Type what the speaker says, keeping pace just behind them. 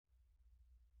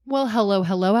Well,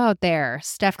 hello out there.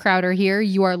 Steph Crowder here.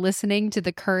 You are listening to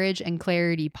the Courage and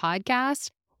Clarity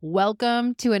podcast.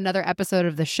 Welcome to another episode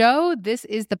of the show. This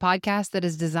is the podcast that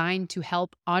is designed to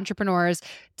help entrepreneurs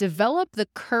develop the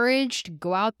courage to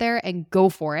go out there and go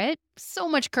for it. So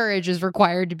much courage is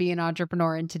required to be an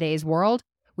entrepreneur in today's world.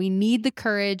 We need the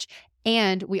courage,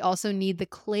 and we also need the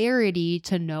clarity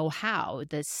to know how,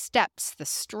 the steps, the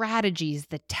strategies,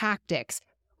 the tactics.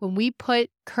 When we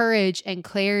put courage and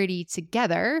clarity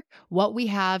together, what we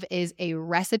have is a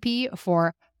recipe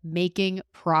for making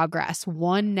progress.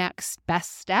 One next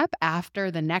best step after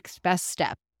the next best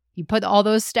step. You put all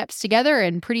those steps together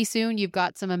and pretty soon you've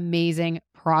got some amazing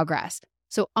progress.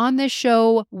 So on this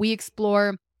show, we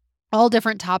explore all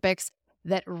different topics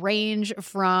that range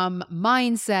from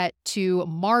mindset to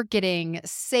marketing,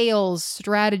 sales,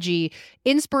 strategy,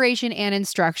 inspiration, and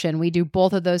instruction. We do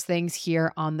both of those things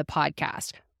here on the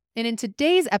podcast. And in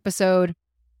today's episode,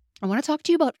 I want to talk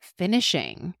to you about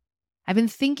finishing. I've been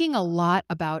thinking a lot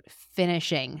about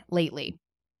finishing lately.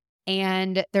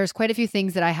 And there's quite a few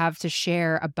things that I have to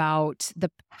share about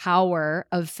the power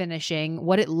of finishing,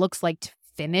 what it looks like to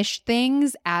finish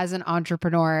things as an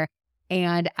entrepreneur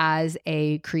and as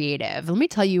a creative. Let me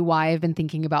tell you why I've been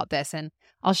thinking about this. And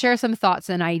I'll share some thoughts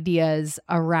and ideas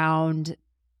around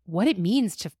what it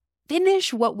means to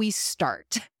finish what we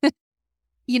start.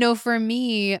 For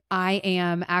me, I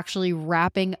am actually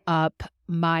wrapping up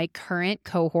my current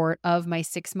cohort of my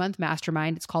 6-month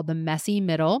mastermind. It's called the Messy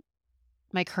Middle.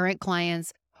 My current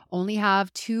clients only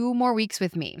have 2 more weeks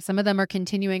with me. Some of them are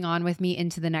continuing on with me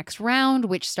into the next round,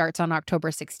 which starts on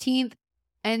October 16th.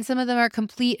 And some of them are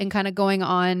complete and kind of going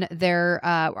on their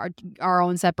our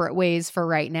own separate ways for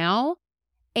right now.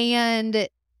 And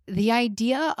the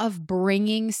idea of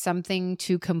bringing something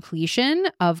to completion,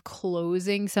 of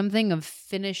closing something, of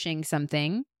finishing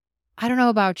something, I don't know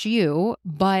about you,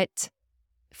 but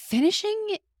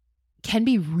finishing can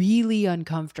be really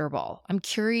uncomfortable. I'm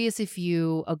curious if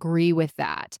you agree with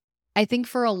that. I think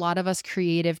for a lot of us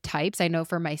creative types, I know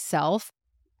for myself,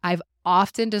 I've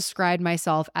often described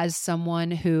myself as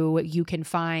someone who you can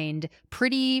find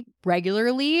pretty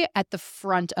regularly at the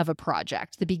front of a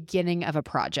project, the beginning of a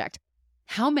project.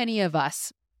 How many of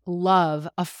us love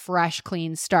a fresh,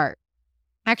 clean start?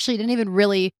 Actually, I didn't even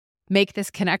really make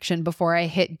this connection before I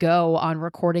hit go on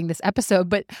recording this episode,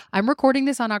 but I'm recording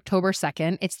this on October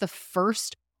 2nd. It's the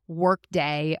first work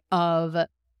day of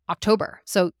October.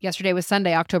 So yesterday was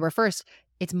Sunday, October 1st.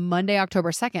 It's Monday,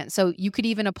 October 2nd. So you could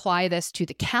even apply this to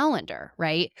the calendar,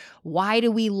 right? Why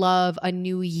do we love a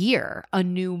new year, a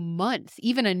new month,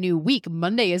 even a new week?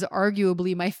 Monday is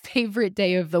arguably my favorite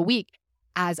day of the week.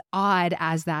 As odd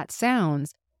as that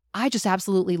sounds, I just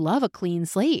absolutely love a clean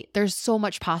slate. There's so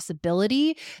much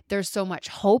possibility. There's so much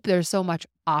hope. There's so much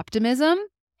optimism.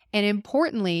 And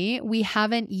importantly, we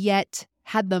haven't yet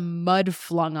had the mud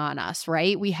flung on us,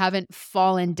 right? We haven't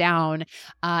fallen down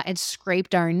and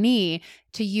scraped our knee.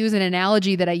 To use an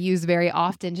analogy that I use very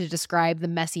often to describe the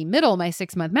messy middle, my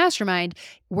 6-month mastermind,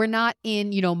 we're not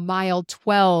in, mile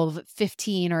 12,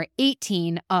 15, or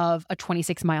 18 of a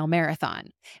 26-mile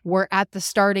marathon. We're at the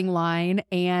starting line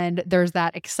and there's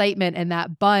that excitement and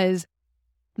that buzz.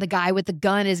 The guy with the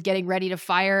gun is getting ready to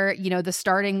fire, the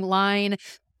starting line.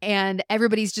 And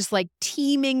everybody's just like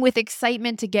teeming with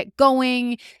excitement to get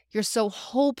going. You're so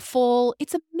hopeful.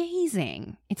 It's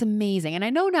amazing. It's amazing. And I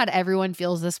know not everyone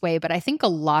feels this way, but I think a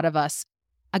lot of us,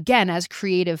 again, as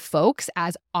creative folks,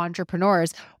 as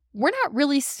entrepreneurs, we're not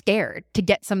really scared to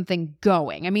get something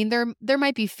going. I mean, there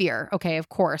might be fear, okay, of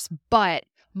course, but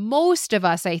most of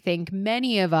us, I think,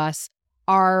 many of us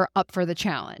are up for the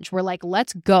challenge. We're like,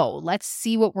 let's go. Let's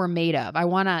see what we're made of. I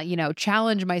want to,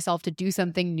 challenge myself to do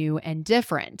something new and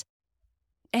different.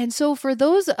 And so for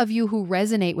those of you who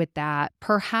resonate with that,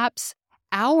 perhaps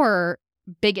our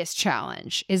biggest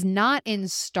challenge is not in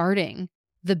starting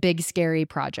the big scary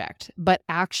project, but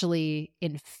actually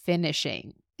in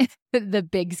finishing the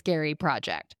big scary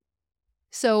project.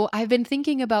 So I've been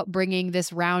thinking about bringing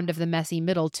this round of the messy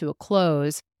middle to a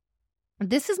close.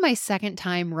 This is my 2nd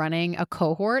time running a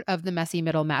cohort of the Messy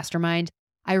Middle Mastermind.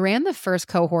 I ran the first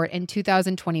cohort in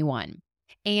 2021.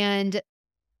 And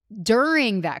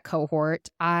during that cohort,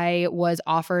 I was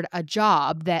offered a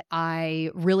job that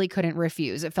I really couldn't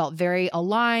refuse. It felt very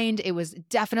aligned. It was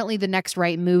definitely the next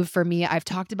right move for me. I've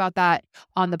talked about that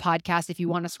on the podcast. If you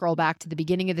want to scroll back to the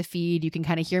beginning of the feed, you can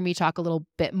kind of hear me talk a little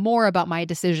bit more about my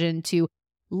decision to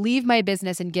leave my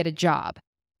business and get a job.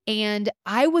 And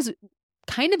I was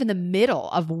kind of in the middle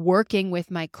of working with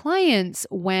my clients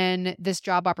when this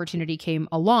job opportunity came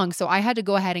along. So I had to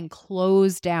go ahead and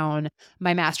close down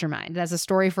my mastermind. That's a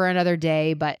story for another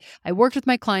day, but I worked with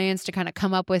my clients to kind of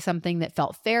come up with something that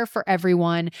felt fair for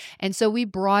everyone. And so we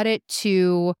brought it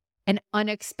to an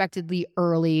unexpectedly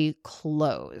early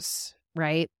close,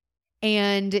 right?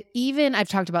 And even I've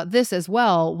talked about this as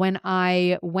well, when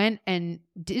I went and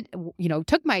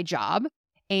took my job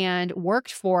and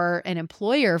worked for an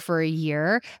employer for a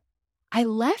year, I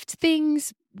left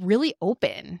things really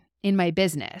open in my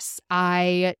business.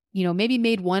 I, maybe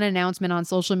made one announcement on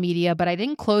social media, but I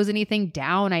didn't close anything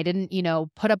down. I didn't,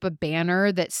 put up a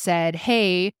banner that said,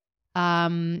 hey,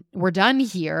 we're done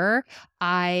here.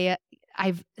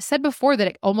 I've said before that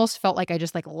it almost felt like I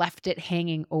just left it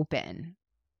hanging open.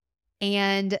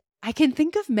 And I can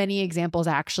think of many examples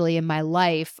actually in my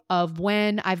life of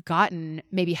when I've gotten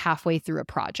maybe halfway through a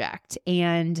project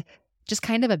and just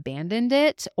kind of abandoned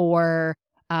it or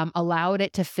allowed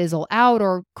it to fizzle out,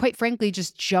 or quite frankly,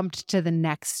 just jumped to the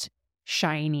next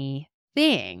shiny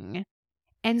thing.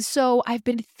 And so I've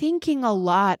been thinking a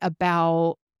lot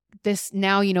about this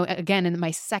now, again, in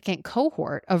my second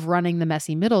cohort of running the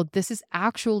messy middle, this is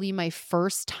actually my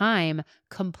first time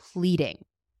completing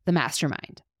the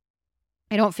mastermind.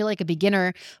 I don't feel like a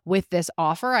beginner with this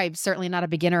offer. I'm certainly not a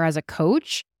beginner as a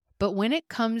coach, but when it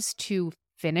comes to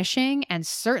finishing, and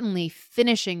certainly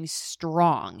finishing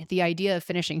strong, the idea of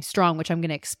finishing strong, which I'm going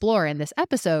to explore in this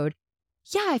episode,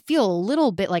 I feel a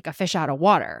little bit like a fish out of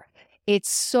water.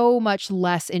 It's so much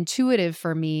less intuitive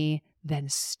for me than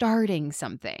starting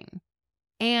something.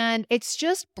 And it's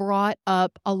just brought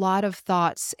up a lot of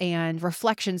thoughts and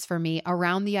reflections for me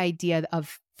around the idea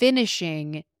of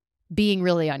finishing being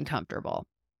really uncomfortable.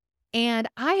 And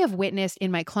I have witnessed in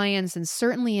my clients and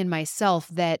certainly in myself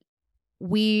that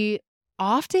we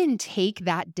often take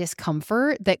that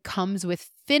discomfort that comes with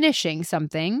finishing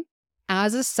something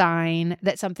as a sign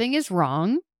that something is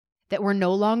wrong, that we're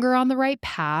no longer on the right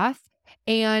path,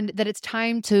 and that it's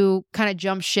time to kind of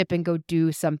jump ship and go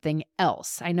do something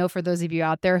else. I know for those of you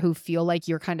out there who feel like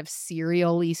you're kind of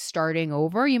serially starting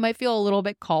over, you might feel a little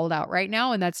bit called out right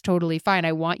now, and that's totally fine.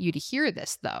 I want you to hear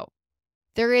this though.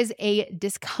 There is a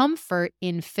discomfort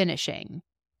in finishing,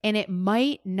 and it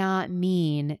might not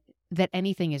mean that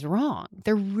anything is wrong.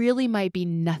 There really might be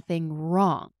nothing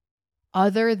wrong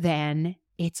other than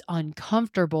it's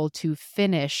uncomfortable to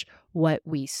finish what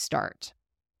we start.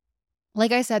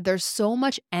 Like I said, there's so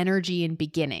much energy in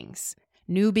beginnings,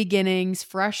 new beginnings,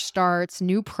 fresh starts,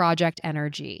 new project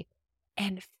energy,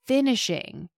 and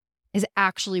finishing is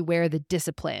actually where the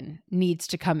discipline needs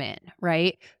to come in,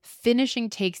 right? Finishing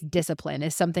takes discipline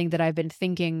is something that I've been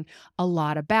thinking a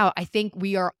lot about. I think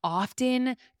we are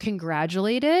often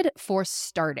congratulated for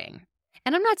starting.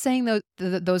 And I'm not saying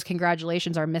those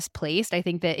congratulations are misplaced. I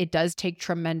think that it does take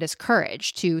tremendous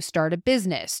courage to start a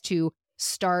business, to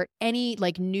start any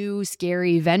new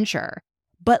scary venture.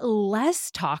 But less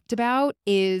talked about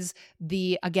is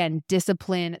the, again,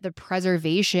 discipline, the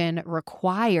preservation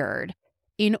required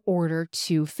in order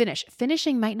to finish.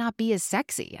 Finishing might not be as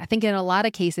sexy. I think in a lot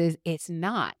of cases, it's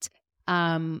not.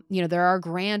 There are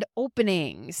grand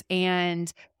openings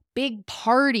and big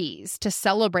parties to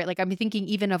celebrate. I'm thinking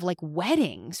even of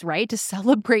weddings, right? To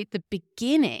celebrate the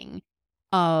beginning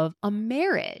of a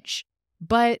marriage.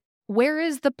 But where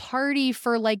is the party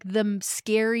for the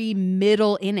scary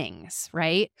middle innings,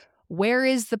 right? Where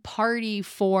is the party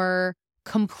for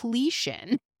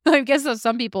completion? I guess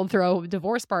some people throw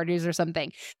divorce parties or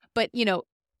something. But,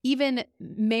 even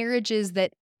marriages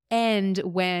that end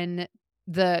when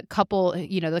the couple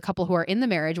who are in the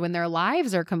marriage, when their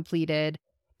lives are completed,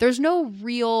 there's no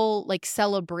real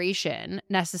celebration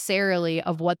necessarily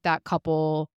of what that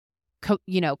couple,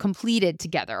 completed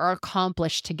together or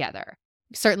accomplished together.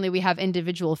 Certainly we have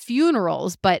individual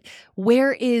funerals, but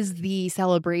where is the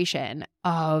celebration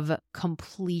of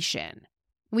completion?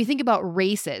 When we think about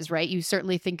races, right? You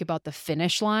certainly think about the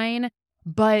finish line,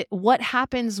 but what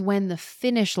happens when the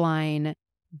finish line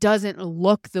doesn't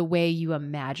look the way you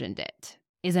imagined it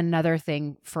is another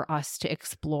thing for us to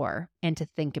explore and to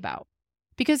think about.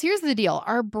 Because here's the deal.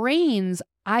 Our brains,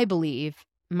 I believe,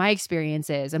 my experience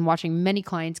is, and watching many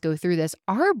clients go through this,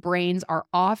 our brains are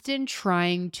often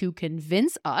trying to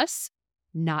convince us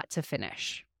not to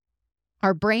finish.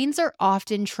 Our brains are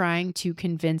often trying to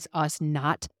convince us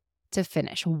not to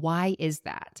finish. Why is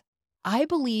that? I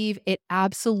believe it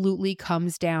absolutely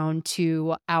comes down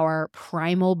to our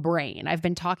primal brain. I've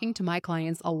been talking to my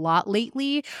clients a lot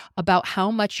lately about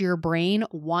how much your brain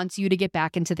wants you to get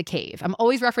back into the cave. I'm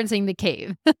always referencing the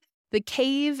cave. The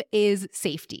cave is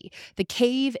safety. The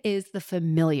cave is the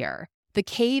familiar. The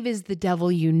cave is the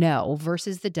devil you know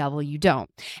versus the devil you don't.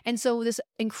 And so this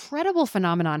incredible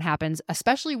phenomenon happens,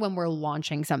 especially when we're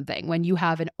launching something, when you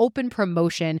have an open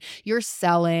promotion, you're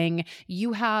selling,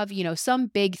 you have, some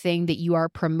big thing that you are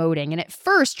promoting. And at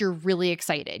first you're really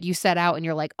excited. You set out and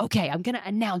you're like, okay, I'm going to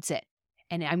announce it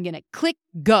and I'm going to click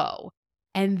go.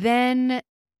 And then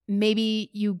maybe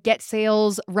you get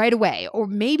sales right away, or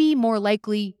maybe more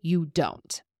likely you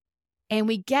don't. And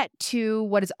we get to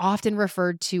what is often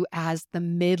referred to as the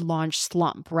mid-launch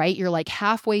slump, right? You're like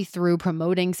halfway through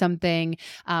promoting something.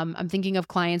 I'm thinking of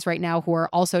clients right now who are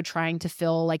also trying to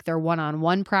fill like their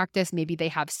one-on-one practice. Maybe they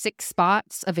have 6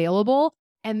 spots available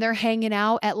and they're hanging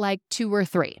out at like 2 or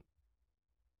 3.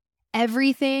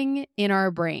 Everything in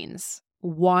our brains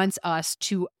wants us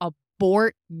to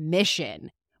abort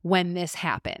mission when this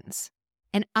happens.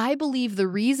 And I believe the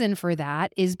reason for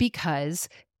that is because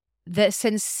the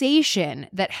sensation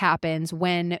that happens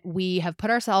when we have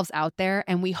put ourselves out there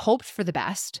and we hoped for the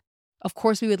best. Of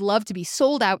course, we would love to be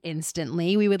sold out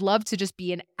instantly. We would love to just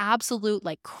be an absolute,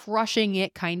 like, crushing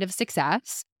it kind of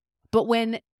success. But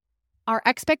when our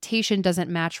expectation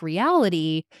doesn't match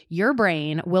reality, your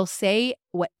brain will say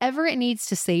whatever it needs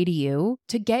to say to you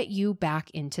to get you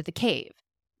back into the cave.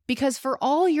 Because for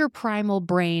all your primal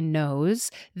brain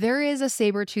knows, there is a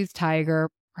saber-toothed tiger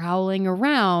prowling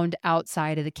around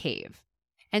outside of the cave.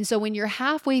 And so when you're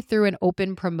halfway through an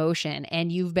open promotion and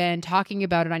you've been talking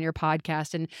about it on your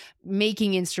podcast and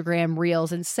making Instagram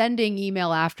reels and sending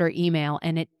email after email,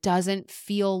 and it doesn't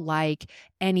feel like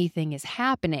anything is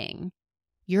happening,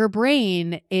 your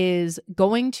brain is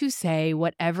going to say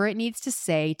whatever it needs to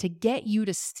say to get you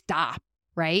to stop.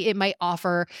 Right? It might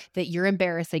offer that you're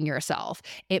embarrassing yourself.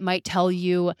 It might tell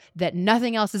you that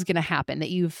nothing else is going to happen, that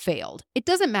you've failed. It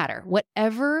doesn't matter.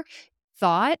 Whatever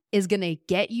thought is going to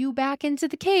get you back into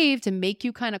the cave to make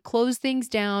you kind of close things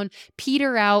down,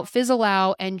 peter out, fizzle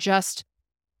out, and just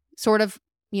sort of,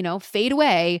 fade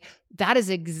away. That is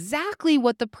exactly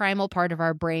what the primal part of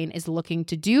our brain is looking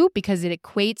to do because it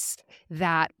equates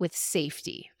that with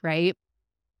safety, right?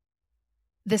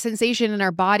 The sensation in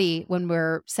our body when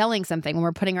we're selling something, when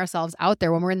we're putting ourselves out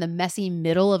there, when we're in the messy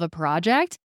middle of a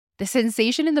project, the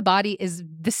sensation in the body is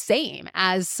the same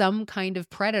as some kind of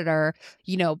predator,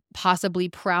 possibly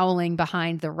prowling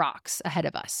behind the rocks ahead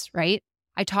of us, right?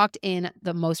 I talked in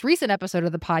the most recent episode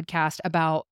of the podcast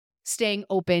about staying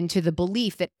open to the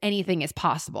belief that anything is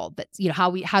possible. That,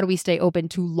 how do we stay open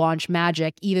to launch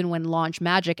magic, even when launch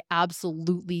magic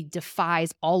absolutely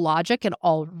defies all logic and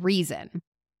all reason.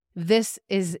 This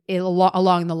is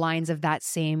along the lines of that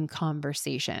same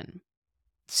conversation.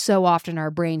 So often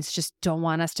our brains just don't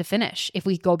want us to finish. If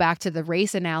we go back to the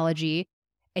race analogy,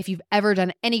 if you've ever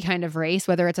done any kind of race,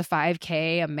 whether it's a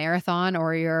 5K, a marathon,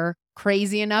 or you're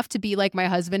crazy enough to be like my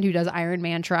husband who does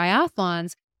Ironman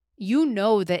triathlons, you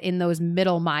know that in those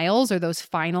middle miles or those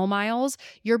final miles,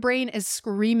 your brain is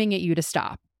screaming at you to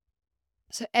stop.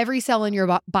 So every cell in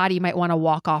your body might want to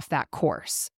walk off that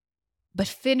course. But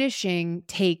finishing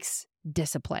takes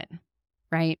discipline,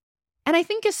 right? And I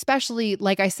think especially,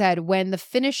 like I said, when the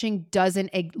finishing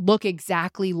doesn't look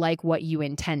exactly like what you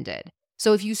intended.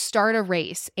 So if you start a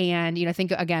race and,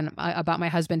 think again about my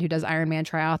husband who does Ironman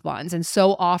triathlons. And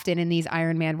so often in these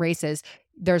Ironman races,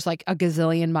 there's like a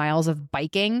gazillion miles of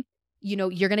biking.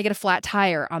 You're going to get a flat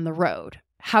tire on the road.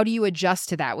 How do you adjust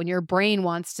to that when your brain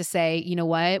wants to say, you know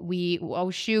what,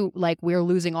 we're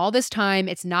losing all this time.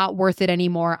 It's not worth it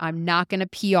anymore. I'm not going to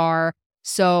PR.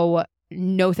 So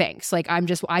no thanks. Like I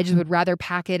just would rather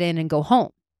pack it in and go home.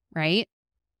 Right?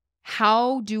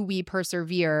 How do we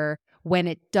persevere when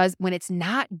it's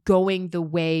not going the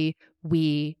way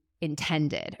we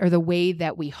intended or the way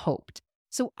that we hoped?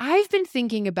 So I've been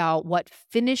thinking about what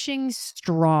finishing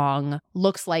strong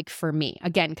looks like for me.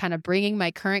 Again, kind of bringing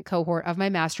my current cohort of my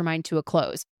mastermind to a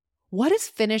close. What does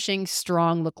finishing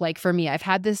strong look like for me? I've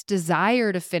had this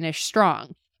desire to finish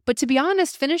strong. But to be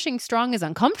honest, finishing strong is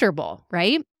uncomfortable,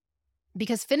 right?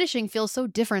 Because finishing feels so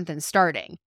different than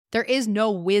starting. There is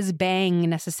no whiz bang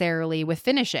necessarily with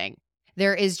finishing.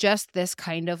 There is just this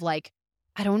kind of like,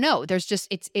 I don't know, there's just,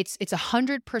 it's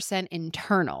 100%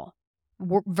 internal.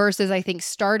 Versus I think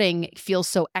starting feels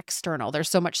so external. There's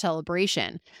so much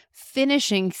celebration.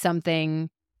 Finishing something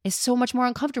is so much more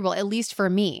uncomfortable, at least for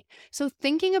me. So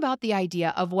thinking about the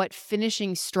idea of what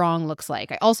finishing strong looks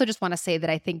like, I also just want to say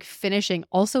that I think finishing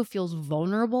also feels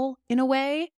vulnerable in a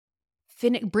way.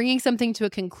 Bringing something to a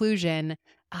conclusion,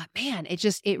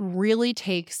 it really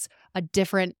takes a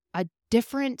different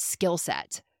skill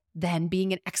set than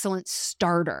being an excellent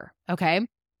starter, okay?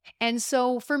 And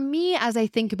so for me, as I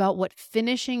think about what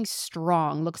finishing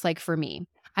strong looks like for me,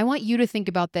 I want you to think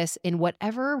about this in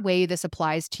whatever way this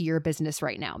applies to your business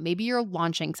right now. Maybe you're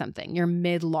launching something, you're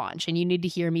mid-launch, and you need to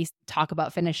hear me talk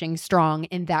about finishing strong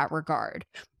in that regard.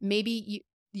 Maybe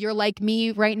you're like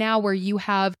me right now where you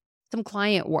have some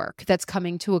client work that's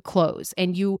coming to a close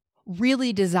and you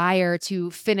really desire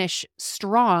to finish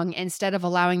strong instead of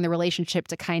allowing the relationship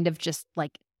to kind of just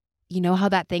like, you know how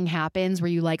that thing happens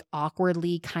where you like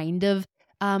awkwardly kind of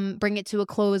bring it to a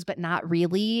close, but not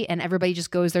really. And everybody just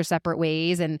goes their separate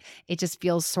ways. And it just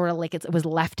feels sort of like it was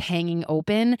left hanging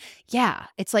open. Yeah.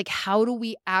 It's like, how do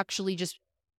we actually just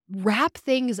wrap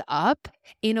things up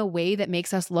in a way that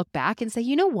makes us look back and say,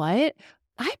 you know what?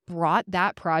 I brought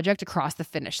that project across the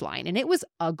finish line and it was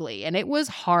ugly and it was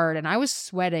hard and I was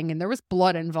sweating and there was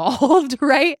blood involved,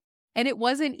 right? And it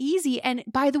wasn't easy. And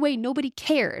by the way, nobody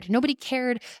cared. Nobody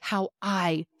cared how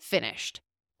I finished.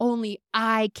 Only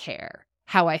I care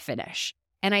how I finish.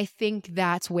 And I think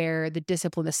that's where the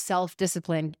discipline, the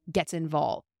self-discipline gets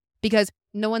involved because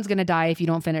no one's going to die if you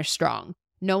don't finish strong.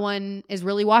 No one is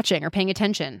really watching or paying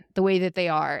attention the way that they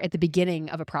are at the beginning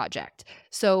of a project.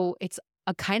 So it's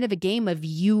a kind of a game of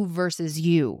you versus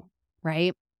you,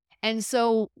 right? And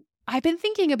so I've been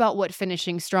thinking about what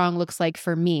finishing strong looks like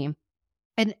for me.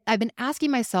 And I've been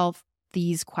asking myself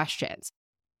these questions.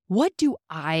 What do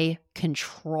I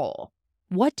control?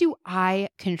 What do I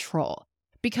control?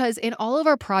 Because in all of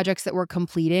our projects that we're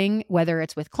completing, whether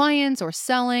it's with clients or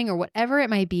selling or whatever it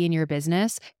might be in your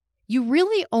business, you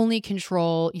really only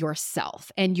control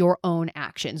yourself and your own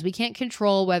actions. We can't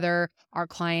control whether our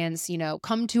clients,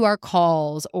 come to our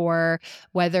calls or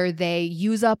whether they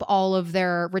use up all of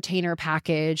their retainer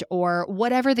package or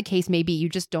whatever the case may be. You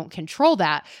just don't control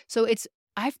that. So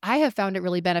I have found it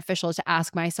really beneficial to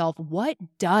ask myself, what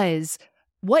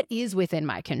is within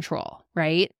my control,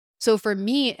 right? So for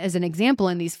me, as an example,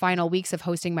 in these final weeks of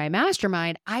hosting my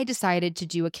mastermind, I decided to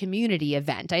do a community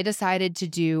event. I decided to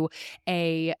do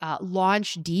a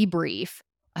launch debrief,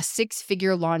 a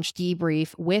 6-figure launch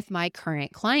debrief with my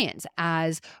current clients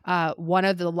as one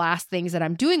of the last things that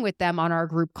I'm doing with them on our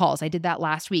group calls. I did that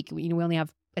last week. We only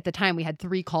have, at the time, we had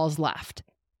 3 calls left.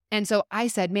 And so I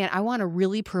said, man, I want to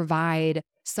really provide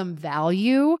some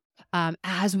value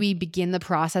as we begin the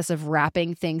process of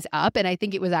wrapping things up. And I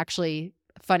think it was actually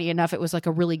funny enough, it was like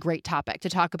a really great topic to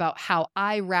talk about how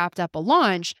I wrapped up a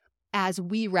launch as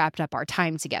we wrapped up our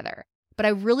time together. But I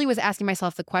really was asking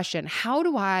myself the question, how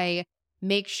do I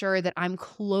make sure that I'm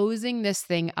closing this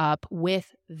thing up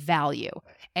with value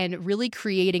and really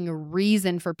creating a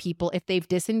reason for people if they've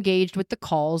disengaged with the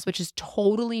calls, which is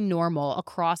totally normal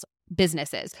across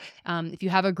businesses. If you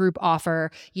have a group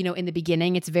offer, in the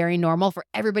beginning, it's very normal for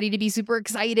everybody to be super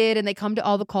excited and they come to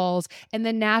all the calls. And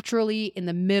then naturally in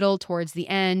the middle towards the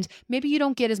end, maybe you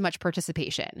don't get as much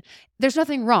participation. There's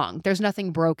nothing wrong. There's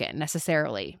nothing broken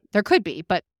necessarily. There could be,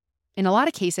 but in a lot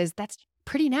of cases, that's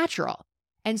pretty natural.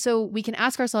 And so we can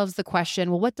ask ourselves the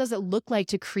question, well, what does it look like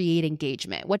to create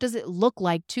engagement? What does it look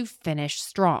like to finish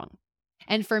strong?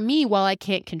 And for me, while I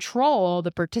can't control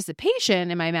the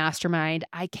participation in my mastermind,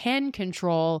 I can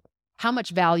control how much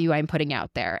value I'm putting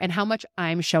out there and how much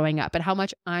I'm showing up and how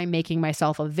much I'm making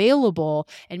myself available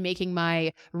and making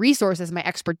my resources, my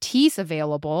expertise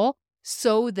available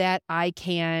so that I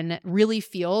can really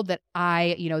feel that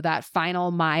that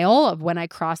final mile of when I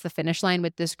cross the finish line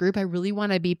with this group, I really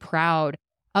want to be proud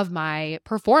of my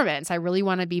performance. I really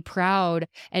want to be proud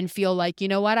and feel like, you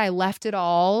know what, I left it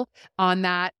all on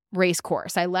that race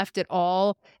course. I left it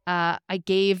all. I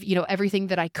gave, everything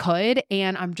that I could,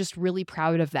 and I'm just really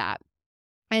proud of that.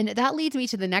 And that leads me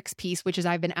to the next piece, which is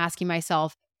I've been asking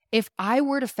myself, if I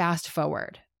were to fast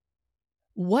forward,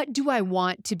 what do I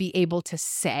want to be able to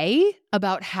say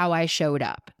about how I showed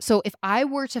up? So if I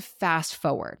were to fast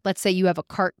forward, let's say you have a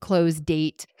cart close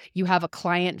date, you have a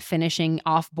client finishing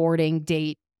offboarding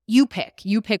date, you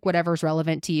pick whatever's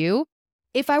relevant to you.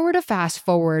 If I were to fast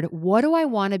forward, what do I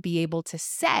want to be able to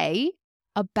say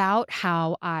about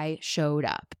how I showed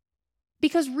up?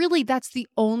 Because really, that's the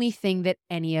only thing that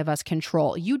any of us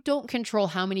control. You don't control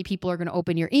how many people are going to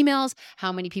open your emails,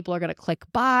 how many people are going to click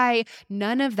buy.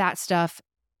 None of that stuff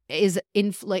is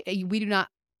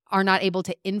are not able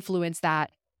to influence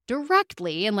that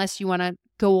directly unless you want to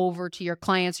go over to your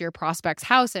clients or your prospect's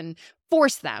house and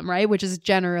force them, right? Which is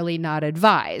generally not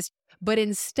advised. But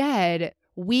instead,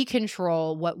 we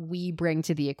control what we bring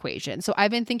to the equation. So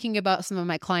I've been thinking about some of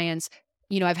my clients.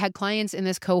 I've had clients in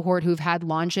this cohort who've had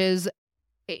launches.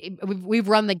 We've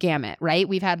run the gamut, right?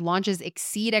 We've had launches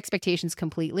exceed expectations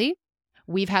completely.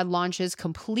 We've had launches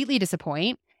completely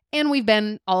disappoint. And we've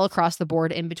been all across the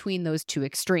board in between those two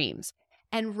extremes.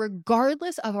 And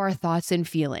regardless of our thoughts and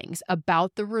feelings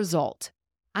about the result,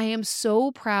 I am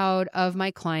so proud of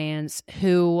my clients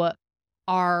who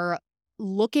are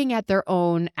looking at their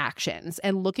own actions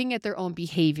and looking at their own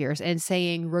behaviors and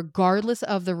saying, regardless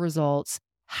of the results,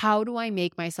 how do I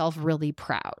make myself really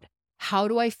proud? How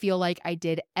do I feel like I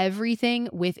did everything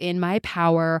within my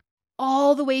power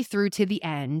all the way through to the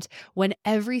end when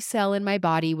every cell in my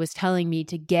body was telling me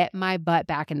to get my butt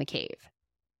back in the cave?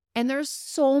 And there's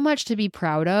so much to be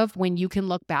proud of when you can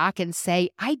look back and say,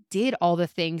 I did all the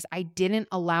things. I didn't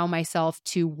allow myself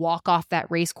to walk off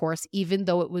that race course, even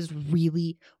though it was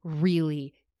really,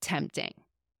 really tempting.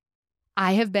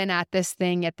 I have been at this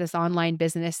online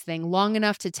business thing long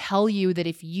enough to tell you that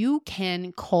if you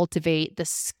can cultivate the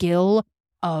skill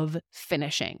of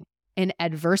finishing in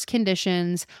adverse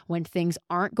conditions, when things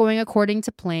aren't going according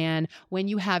to plan, when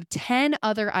you have 10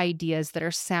 other ideas that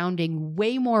are sounding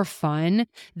way more fun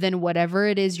than whatever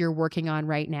it is you're working on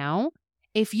right now,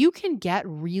 if you can get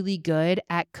really good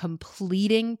at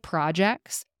completing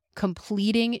projects,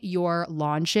 completing your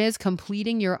launches,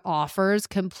 completing your offers,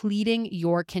 completing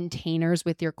your containers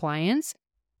with your clients,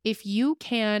 if you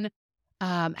can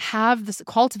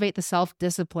cultivate the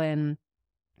self-discipline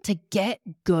to get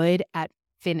good at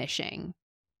finishing,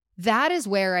 that is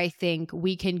where I think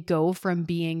we can go from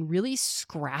being really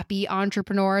scrappy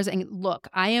entrepreneurs. And look,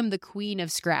 I am the queen of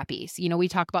scrappies. We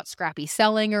talk about scrappy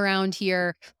selling around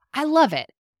here. I love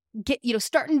it.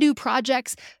 Starting new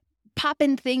projects,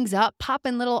 popping things up,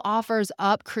 popping little offers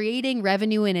up, creating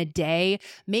revenue in a day,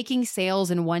 making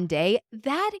sales in one day.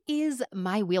 That is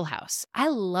my wheelhouse. I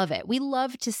love it. We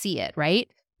love to see it, right?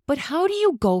 But how do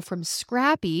you go from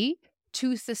scrappy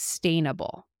to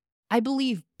sustainable? I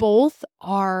believe both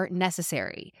are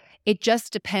necessary. It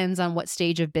just depends on what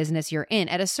stage of business you're in.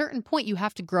 At a certain point, you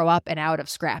have to grow up and out of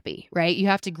scrappy, right? You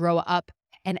have to grow up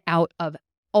and out of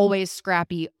always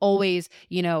scrappy, always,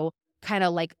 kind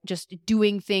of like just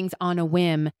doing things on a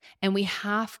whim. And we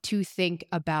have to think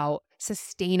about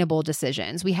sustainable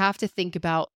decisions. We have to think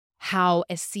about how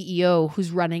a CEO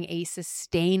who's running a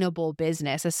sustainable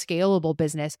business, a scalable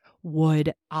business,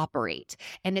 would operate.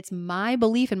 And it's my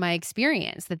belief and my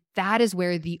experience that that is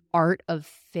where the art of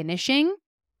finishing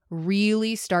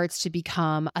really starts to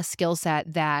become a skill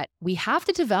set that we have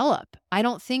to develop. I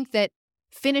don't think that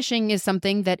finishing is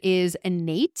something that is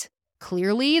innate.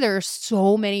 Clearly, there are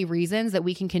so many reasons that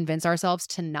we can convince ourselves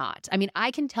to not. I mean, I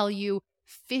can tell you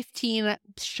 15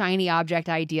 shiny object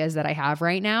ideas that I have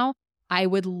right now. I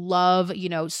would love,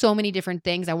 so many different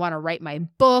things. I want to write my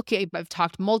book. I've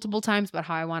talked multiple times about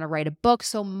how I want to write a book.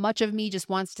 So much of me just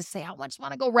wants to say, I just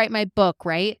want to go write my book,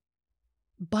 right?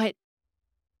 But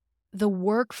the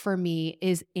work for me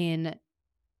is in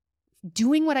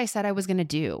doing what I said I was going to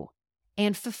do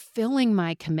and fulfilling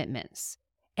my commitments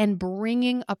and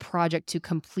bringing a project to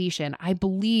completion, I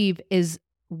believe, is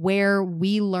where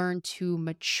we learn to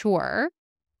mature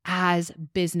as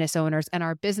business owners, and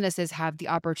our businesses have the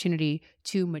opportunity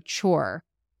to mature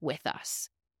with us,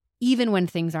 even when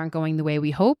things aren't going the way we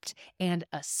hoped, and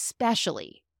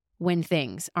especially when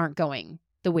things aren't going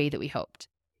the way that we hoped.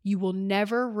 You will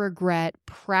never regret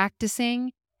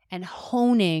practicing and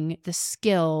honing the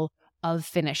skill of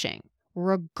finishing,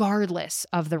 regardless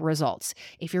of the results.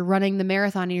 If you're running the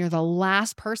marathon and you're the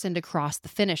last person to cross the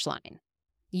finish line,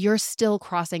 you're still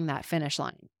crossing that finish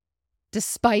line,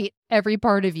 despite every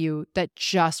part of you that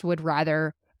just would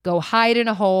rather go hide in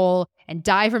a hole and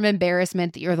die from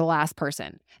embarrassment that you're the last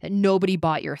person, that nobody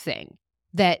bought your thing,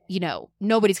 that,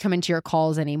 nobody's coming to your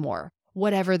calls anymore,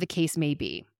 whatever the case may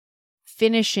be.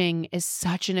 Finishing is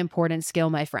such an important skill,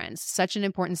 my friends, such an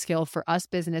important skill for us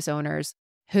business owners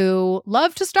who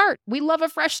love to start. We love a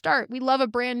fresh start. We love a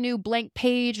brand new blank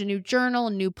page, a new journal,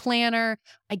 a new planner.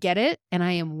 I get it, and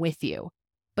I am with you.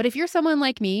 But if you're someone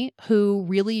like me who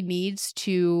really needs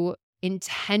to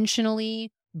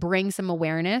intentionally bring some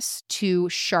awareness to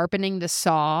sharpening the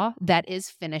saw that is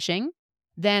finishing,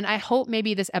 then I hope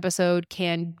maybe this episode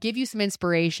can give you some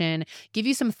inspiration, give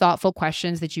you some thoughtful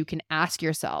questions that you can ask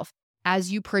yourself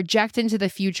as you project into the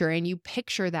future and you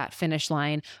picture that finish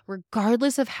line,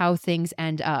 regardless of how things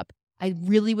end up. I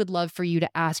really would love for you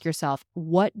to ask yourself,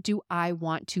 what do I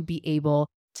want to be able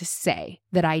to say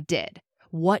that I did?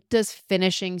 What does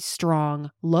finishing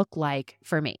strong look like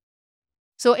for me?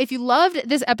 So if you loved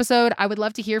this episode, I would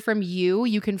love to hear from you.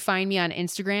 You can find me on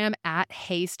Instagram at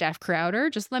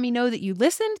HeyStephCrowder. Just let me know that you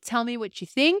listened. Tell me what you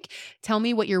think. Tell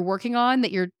me what you're working on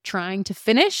that you're trying to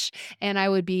finish. And I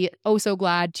would be oh so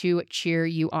glad to cheer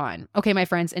you on. Okay, my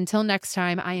friends, until next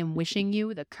time, I am wishing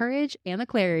you the courage and the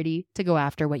clarity to go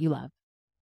after what you love.